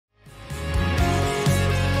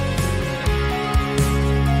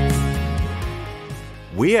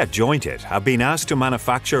We at Jointed have been asked to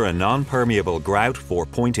manufacture a non-permeable grout for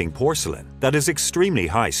pointing porcelain that is extremely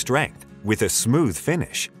high strength, with a smooth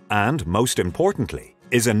finish, and most importantly,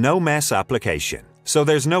 is a no-mess application, so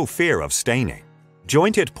there's no fear of staining.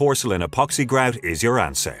 Jointed Porcelain Epoxy Grout is your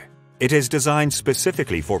answer. It is designed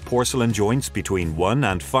specifically for porcelain joints between 1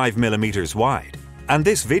 and 5 mm wide, and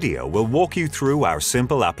this video will walk you through our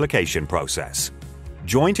simple application process.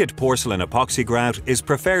 Jointed Porcelain Epoxy Grout is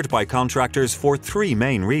preferred by contractors for 3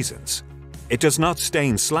 main reasons. It does not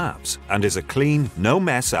stain slabs and is a clean,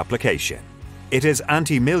 no-mess application. It is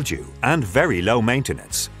anti-mildew and very low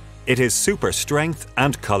maintenance. It is super strength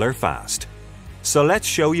and color fast. So let's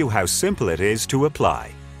show you how simple it is to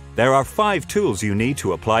apply. There are 5 tools you need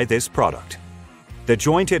to apply this product: the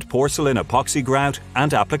Jointed Porcelain Epoxy Grout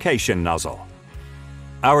and application nozzle,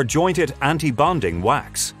 our Jointed anti-bonding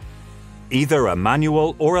wax, either a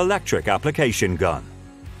manual or electric application gun,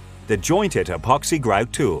 the Jointed Epoxy Grout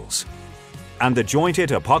tools, and the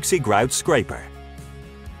Jointed Epoxy Grout scraper.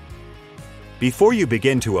 Before you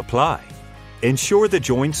begin to apply, ensure the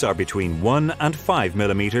joints are between 1 and 5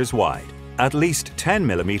 mm wide, at least 10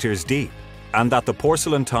 mm deep, and that the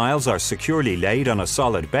porcelain tiles are securely laid on a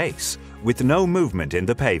solid base with no movement in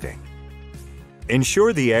the paving.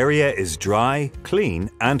 Ensure the area is dry, clean,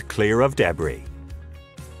 and clear of debris.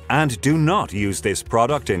 And do not use this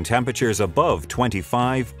product in temperatures above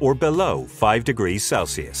 25 or below 5 degrees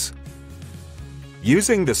Celsius.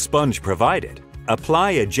 Using the sponge provided,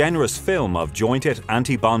 apply a generous film of Jointed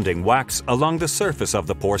anti-bonding wax along the surface of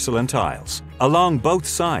the porcelain tiles, along both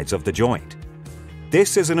sides of the joint.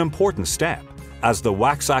 This is an important step, as the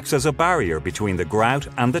wax acts as a barrier between the grout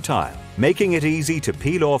and the tile, making it easy to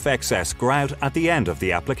peel off excess grout at the end of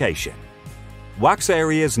the application. Wax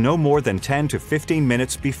areas no more than 10 to 15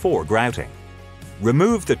 minutes before grouting.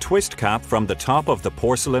 Remove the twist cap from the top of the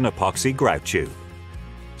porcelain epoxy grout tube.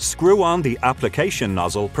 Screw on the application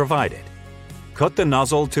nozzle provided. Cut the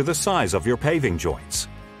nozzle to the size of your paving joints.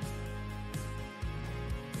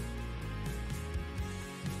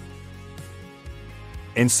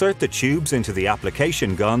 Insert the tubes into the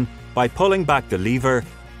application gun by pulling back the lever.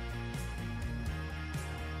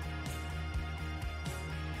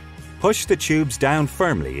 Push the tubes down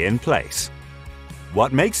firmly in place.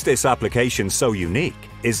 What makes this application so unique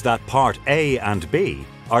is that part A and B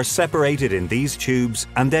are separated in these tubes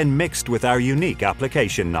and then mixed with our unique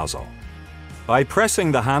application nozzle. By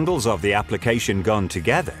pressing the handles of the application gun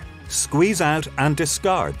together, squeeze out and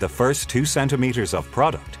discard the first 2 cm of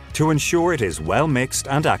product to ensure it is well mixed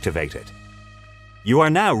and activated. You are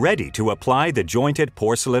now ready to apply the Jointed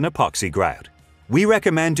Porcelain Epoxy Grout. We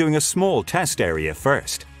recommend doing a small test area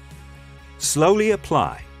first. Slowly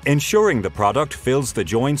apply, ensuring the product fills the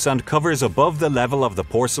joints and covers above the level of the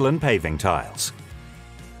porcelain paving tiles.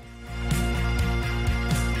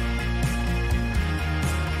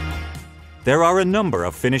 There are a number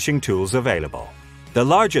of finishing tools available. The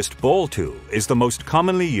largest ball tool is the most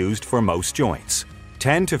commonly used for most joints.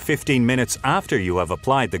 10 to 15 minutes after you have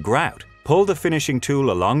applied the grout, pull the finishing tool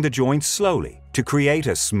along the joints slowly to create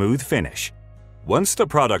a smooth finish. Once the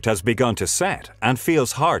product has begun to set and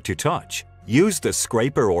feels hard to touch, use the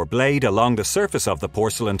scraper or blade along the surface of the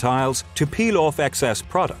porcelain tiles to peel off excess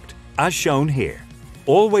product, as shown here.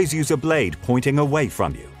 Always use a blade pointing away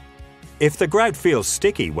from you. If the grout feels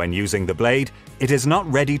sticky when using the blade, it is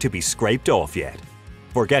not ready to be scraped off yet.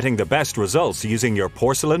 For getting the best results using your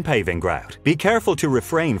porcelain paving grout, be careful to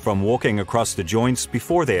refrain from walking across the joints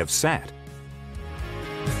before they have set,